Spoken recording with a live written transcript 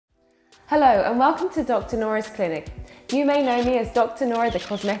Hello and welcome to Dr. Nora's clinic. You may know me as Dr. Nora, the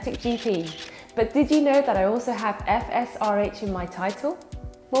cosmetic GP, but did you know that I also have FSRH in my title?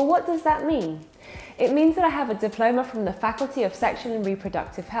 Well, what does that mean? It means that I have a diploma from the Faculty of Sexual and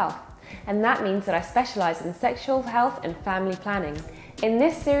Reproductive Health, and that means that I specialise in sexual health and family planning. In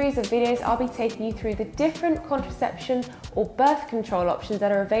this series of videos, I'll be taking you through the different contraception or birth control options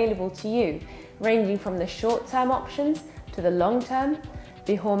that are available to you, ranging from the short-term options to the long-term,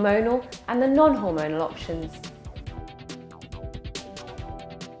 the hormonal and the non-hormonal options.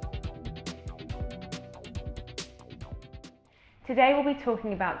 Today we'll be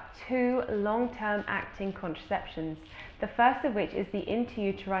talking about two long-term acting contraceptions, the first of which is the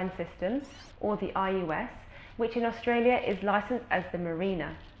intrauterine system, or the IUS, which in Australia is licensed as the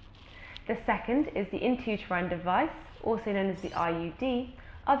Mirena. The second is the intrauterine device, also known as the IUD,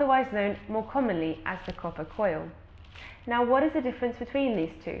 otherwise known more commonly as the Copper Coil. Now, what is the difference between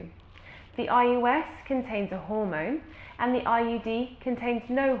these two? The IUS contains a hormone and the IUD contains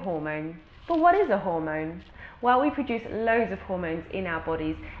no hormone. But what is a hormone? Well, we produce loads of hormones in our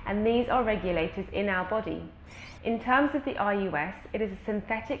bodies, and these are regulators in our body. In terms of the IUS, it is a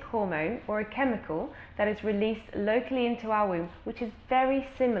synthetic hormone or a chemical that is released locally into our womb, which is very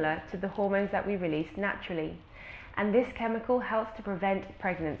similar to the hormones that we release naturally. And this chemical helps to prevent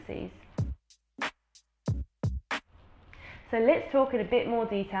pregnancies. So let's talk in a bit more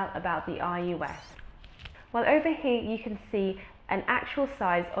detail about the IUS. Well, over here you can see an actual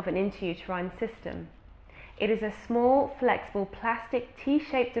size of an intrauterine system. It is a small, flexible, plastic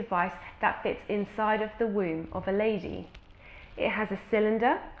T-shaped device that fits inside of the womb of a lady. It has a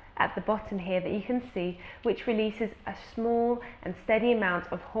cylinder at the bottom here that you can see, which releases a small and steady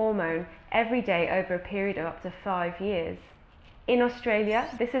amount of hormone every day over a period of up to 5 years. In Australia,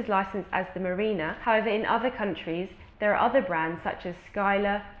 this is licensed as the Mirena. However, in other countries, there are other brands such as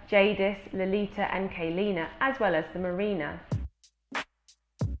Skylar, Jadis, Lolita and Kaylina, as well as the Mirena.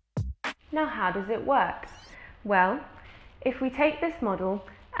 Now, how does it work? Well, if we take this model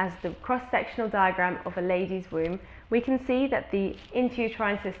as the cross-sectional diagram of a lady's womb, we can see that the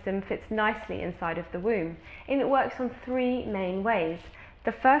intrauterine system fits nicely inside of the womb, and it works on three main ways.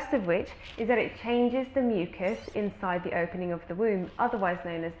 The first of which is that it changes the mucus inside the opening of the womb, otherwise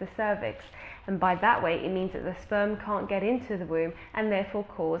known as the cervix, and by that way it means that the sperm can't get into the womb and therefore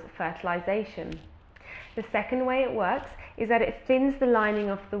cause fertilization. The second way it works is that it thins the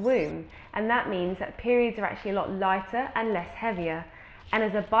lining of the womb, and that means that periods are actually a lot lighter and less heavier. And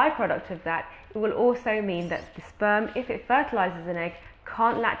as a byproduct of that, it will also mean that the sperm, if it fertilizes an egg,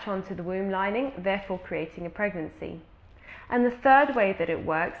 can't latch onto the womb lining, therefore creating a pregnancy. And the third way that it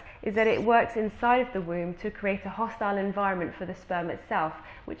works is that it works inside of the womb to create a hostile environment for the sperm itself,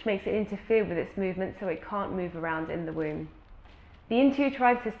 which makes it interfere with its movement so it can't move around in the womb. The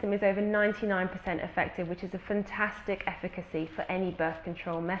intrauterine system is over 99% effective, which is a fantastic efficacy for any birth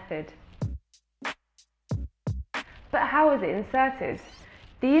control method. But how is it inserted?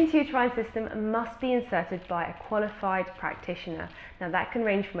 The intrauterine system must be inserted by a qualified practitioner. Now that can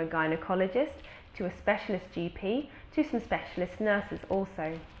range from a gynecologist to a specialist GP to some specialist nurses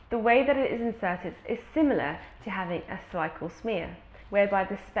also. The way that it is inserted is similar to having a cycle smear, whereby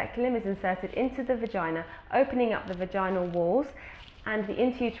the speculum is inserted into the vagina, opening up the vaginal walls, and the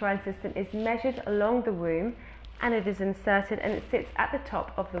intrauterine system is measured along the womb, and it is inserted and it sits at the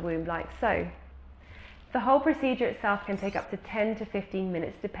top of the womb like so. The whole procedure itself can take up to 10 to 15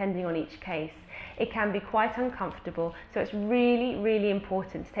 minutes depending on each case. It can be quite uncomfortable, so it's really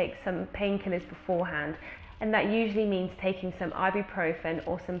important to take some painkillers beforehand, and that usually means taking some ibuprofen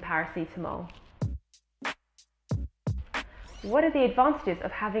or some paracetamol. What are the advantages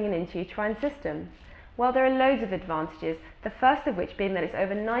of having an intrauterine system? Well, there are loads of advantages, the first of which being that it's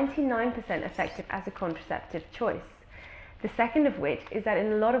over 99% effective as a contraceptive choice. The second of which is that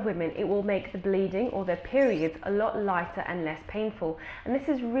in a lot of women it will make the bleeding or their periods a lot lighter and less painful, and this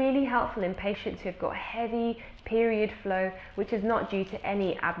is really helpful in patients who have got heavy period flow which is not due to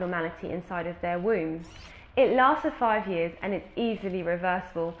any abnormality inside of their womb. It lasts for 5 years and it's easily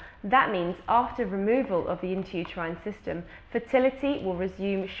reversible. That means after removal of the intrauterine system, fertility will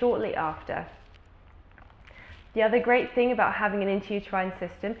resume shortly after. The other great thing about having an intrauterine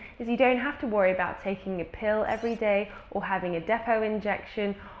system is you don't have to worry about taking a pill every day or having a depot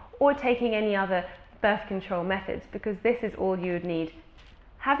injection or taking any other birth control methods, because this is all you would need.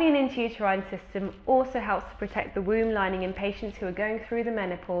 Having an intrauterine system also helps to protect the womb lining in patients who are going through the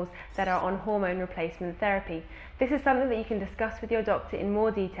menopause that are on hormone replacement therapy. This is something that you can discuss with your doctor in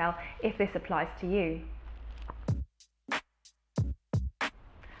more detail if this applies to you.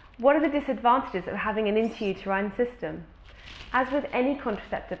 What are the disadvantages of having an intrauterine system? As with any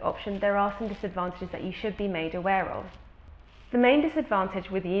contraceptive option, there are some disadvantages that you should be made aware of. The main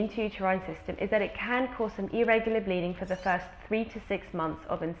disadvantage with the intrauterine system is that it can cause some irregular bleeding for the first 3 to 6 months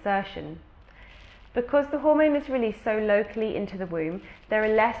of insertion. Because the hormone is released so locally into the womb, there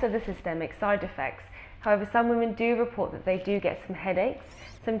are less of the systemic side effects. However, some women do report that they do get some headaches,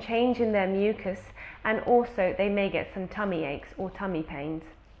 some change in their mucus, and also they may get some tummy aches or tummy pains.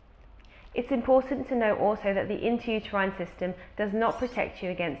 It's important to know also that the intrauterine system does not protect you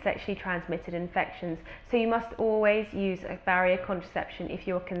against sexually transmitted infections, so you must always use a barrier contraception if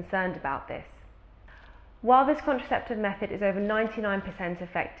you're concerned about this. While this contraceptive method is over 99%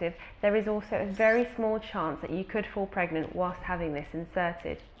 effective, there is also a very small chance that you could fall pregnant whilst having this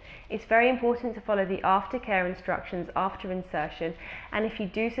inserted. It's very important to follow the aftercare instructions after insertion, and if you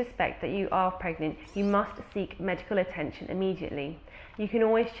do suspect that you are pregnant, you must seek medical attention immediately. You can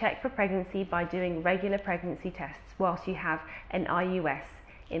always check for pregnancy by doing regular pregnancy tests whilst you have an IUS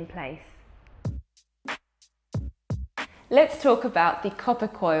in place. Let's talk about the copper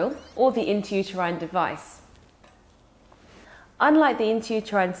coil or the intrauterine device. Unlike the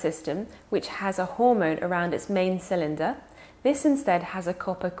intrauterine system, which has a hormone around its main cylinder, this instead has a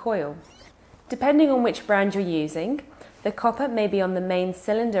copper coil. Depending on which brand you're using, the copper may be on the main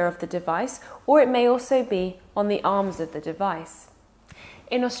cylinder of the device, or it may also be on the arms of the device.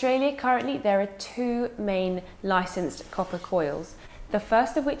 In Australia currently there are 2 main licensed copper coils. The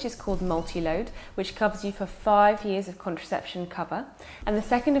first of which is called multi-load, which covers you for 5 years of contraception cover, and the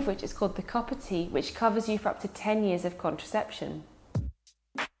second of which is called the Copper T, which covers you for up to 10 years of contraception.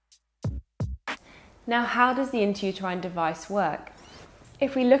 Now, how does the intrauterine device work?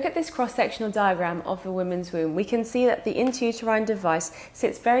 If we look at this cross-sectional diagram of the woman's womb, we can see that the intrauterine device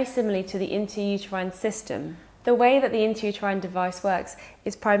sits very similarly to the intrauterine system. The way that the intrauterine device works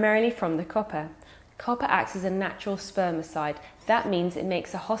is primarily from the copper. Copper acts as a natural spermicide. That means it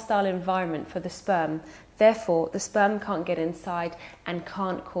makes a hostile environment for the sperm. Therefore, the sperm can't get inside and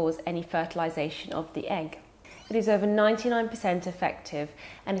can't cause any fertilization of the egg. It is over 99% effective,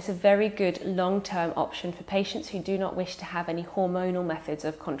 and it's a very good long-term option for patients who do not wish to have any hormonal methods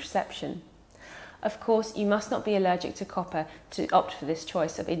of contraception. Of course, you must not be allergic to copper to opt for this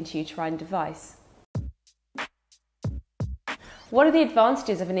choice of intrauterine device. What are the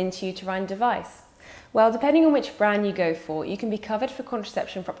advantages of an intrauterine device? Well, depending on which brand you go for, you can be covered for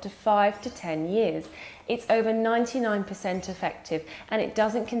contraception for up to 5 to 10 years. It's over 99% effective, and it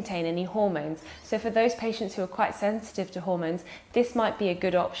doesn't contain any hormones. So for those patients who are quite sensitive to hormones, this might be a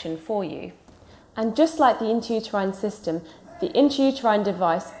good option for you. And just like the intrauterine system, the intrauterine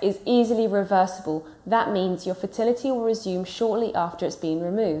device is easily reversible. That means your fertility will resume shortly after it's been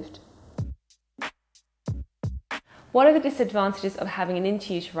removed. What are the disadvantages of having an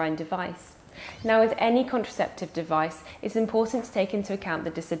intrauterine device? Now, with any contraceptive device, it's important to take into account the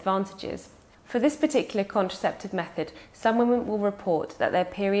disadvantages. For this particular contraceptive method, some women will report that their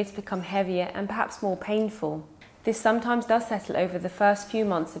periods become heavier and perhaps more painful. This sometimes does settle over the first few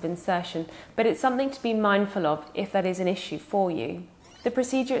months of insertion, but it's something to be mindful of if that is an issue for you. The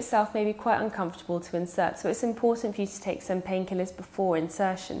procedure itself may be quite uncomfortable to insert, so it's important for you to take some painkillers before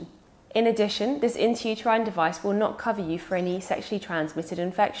insertion. In addition, this intrauterine device will not cover you for any sexually transmitted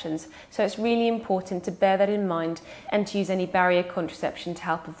infections, so it's really important to bear that in mind and to use any barrier contraception to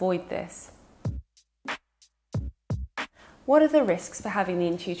help avoid this. What are the risks for having the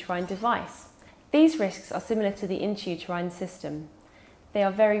intrauterine device? These risks are similar to the intrauterine system. They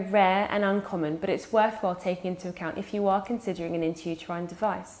are very rare and uncommon, but it's worthwhile taking into account if you are considering an intrauterine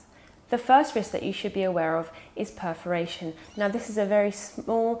device. The first risk that you should be aware of is perforation. Now, this is a very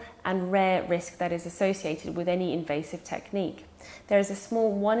small and rare risk that is associated with any invasive technique. There is a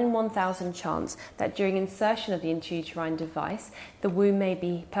small 1 in 1,000 chance that during insertion of the intrauterine device, the womb may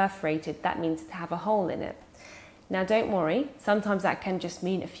be perforated. That means to have a hole in it. Now, don't worry, sometimes that can just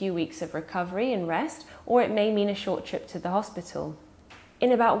mean a few weeks of recovery and rest, or it may mean a short trip to the hospital.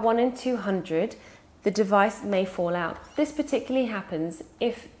 In about 1 in 200, the device may fall out. This particularly happens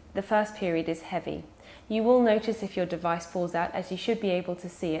if the first period is heavy. You will notice if your device falls out, as you should be able to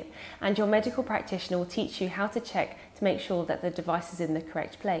see it, and your medical practitioner will teach you how to check to make sure that the device is in the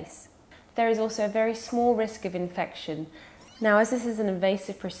correct place. There is also a very small risk of infection. Now, as this is an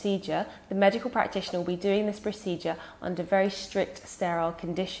invasive procedure, the medical practitioner will be doing this procedure under very strict sterile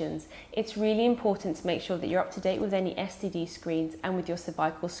conditions. It's really important to make sure that you're up to date with any STD screens and with your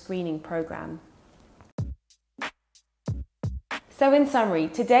cervical screening program. So in summary,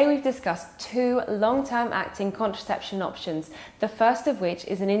 today we've discussed 2 long-term acting contraception options, the first of which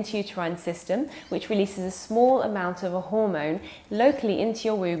is an intrauterine system, which releases a small amount of a hormone locally into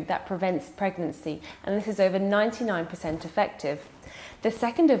your womb that prevents pregnancy, and this is over 99% effective. The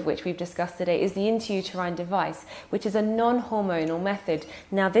second of which we've discussed today is the intrauterine device, which is a non-hormonal method.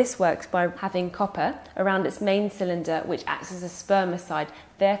 Now this works by having copper around its main cylinder, which acts as a spermicide,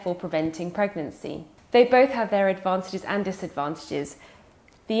 therefore preventing pregnancy. They both have their advantages and disadvantages.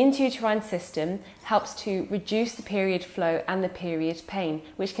 The intrauterine system helps to reduce the period flow and the period pain,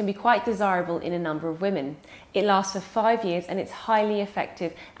 which can be quite desirable in a number of women. It lasts for 5 years and it's highly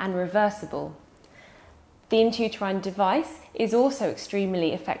effective and reversible. The intrauterine device is also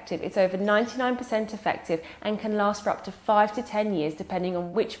extremely effective. It's over 99% effective and can last for up to 5 to 10 years depending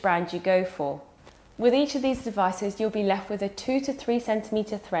on which brand you go for. With each of these devices, you'll be left with a 2 to 3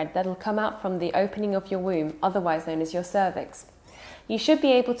 centimetre thread that'll come out from the opening of your womb, otherwise known as your cervix. You should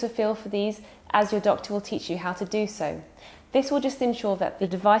be able to feel for these as your doctor will teach you how to do so. This will just ensure that the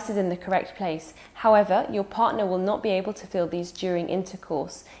device is in the correct place. However, your partner will not be able to feel these during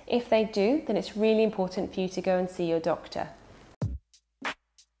intercourse. If they do, then it's really important for you to go and see your doctor.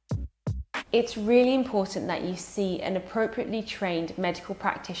 It's really important that you see an appropriately trained medical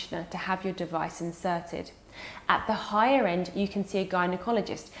practitioner to have your device inserted. At the higher end, you can see a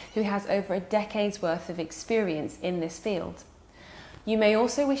gynecologist who has over a decade's worth of experience in this field. You may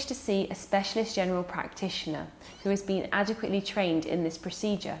also wish to see a specialist general practitioner who has been adequately trained in this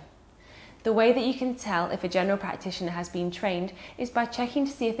procedure. The way that you can tell if a general practitioner has been trained is by checking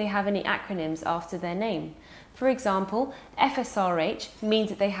to see if they have any acronyms after their name. For example, FSRH means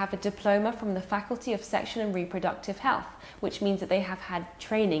that they have a diploma from the Faculty of Sexual and Reproductive Health, which means that they have had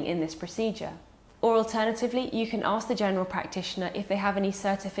training in this procedure. Or alternatively, you can ask the general practitioner if they have any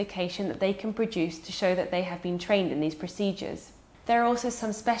certification that they can produce to show that they have been trained in these procedures. There are also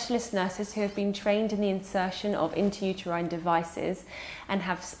some specialist nurses who have been trained in the insertion of intrauterine devices and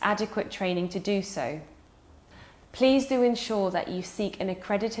have adequate training to do so. Please do ensure that you seek an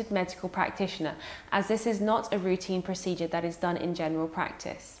accredited medical practitioner, as this is not a routine procedure that is done in general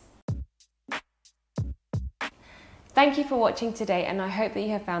practice. Thank you for watching today, and I hope that you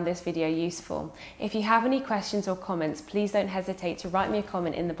have found this video useful. If you have any questions or comments, please don't hesitate to write me a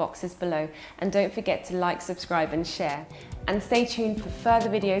comment in the boxes below, and don't forget to like, subscribe and share. And stay tuned for further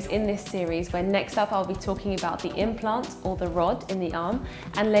videos in this series, where next up I'll be talking about the implant or the rod in the arm,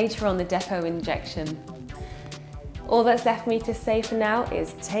 and later on the depot injection. All that's left for me to say for now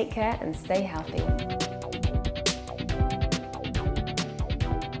is take care and stay healthy.